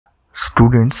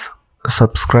Students,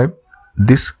 subscribe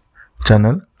this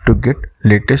channel to get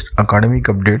latest academic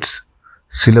updates,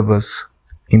 syllabus,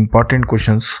 important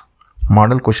questions,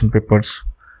 model question papers,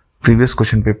 previous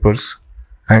question papers,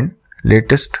 and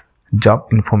latest job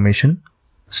information.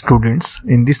 Students,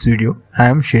 in this video I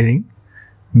am sharing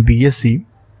BSc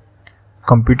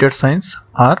Computer Science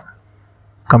or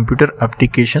Computer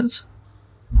Applications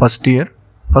first year,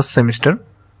 first semester,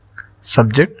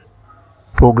 subject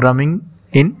Programming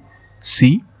in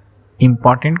C,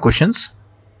 important questions.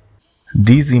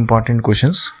 These important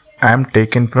questions I am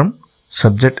taken from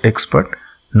subject expert.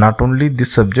 Not only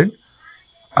this subject,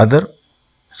 other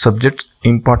subjects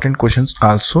important questions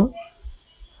also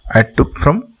I took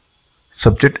from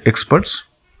subject experts.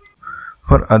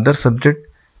 For other subject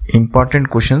important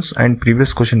questions and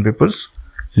previous question papers,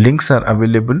 links are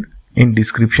available in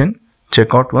description.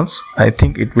 Check out once. I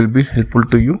think it will be helpful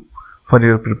to you for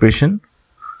your preparation.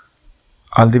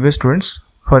 All the best, students,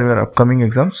 for your upcoming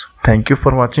exams. Thank you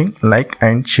for watching. Like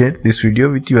and share this video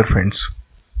with your friends.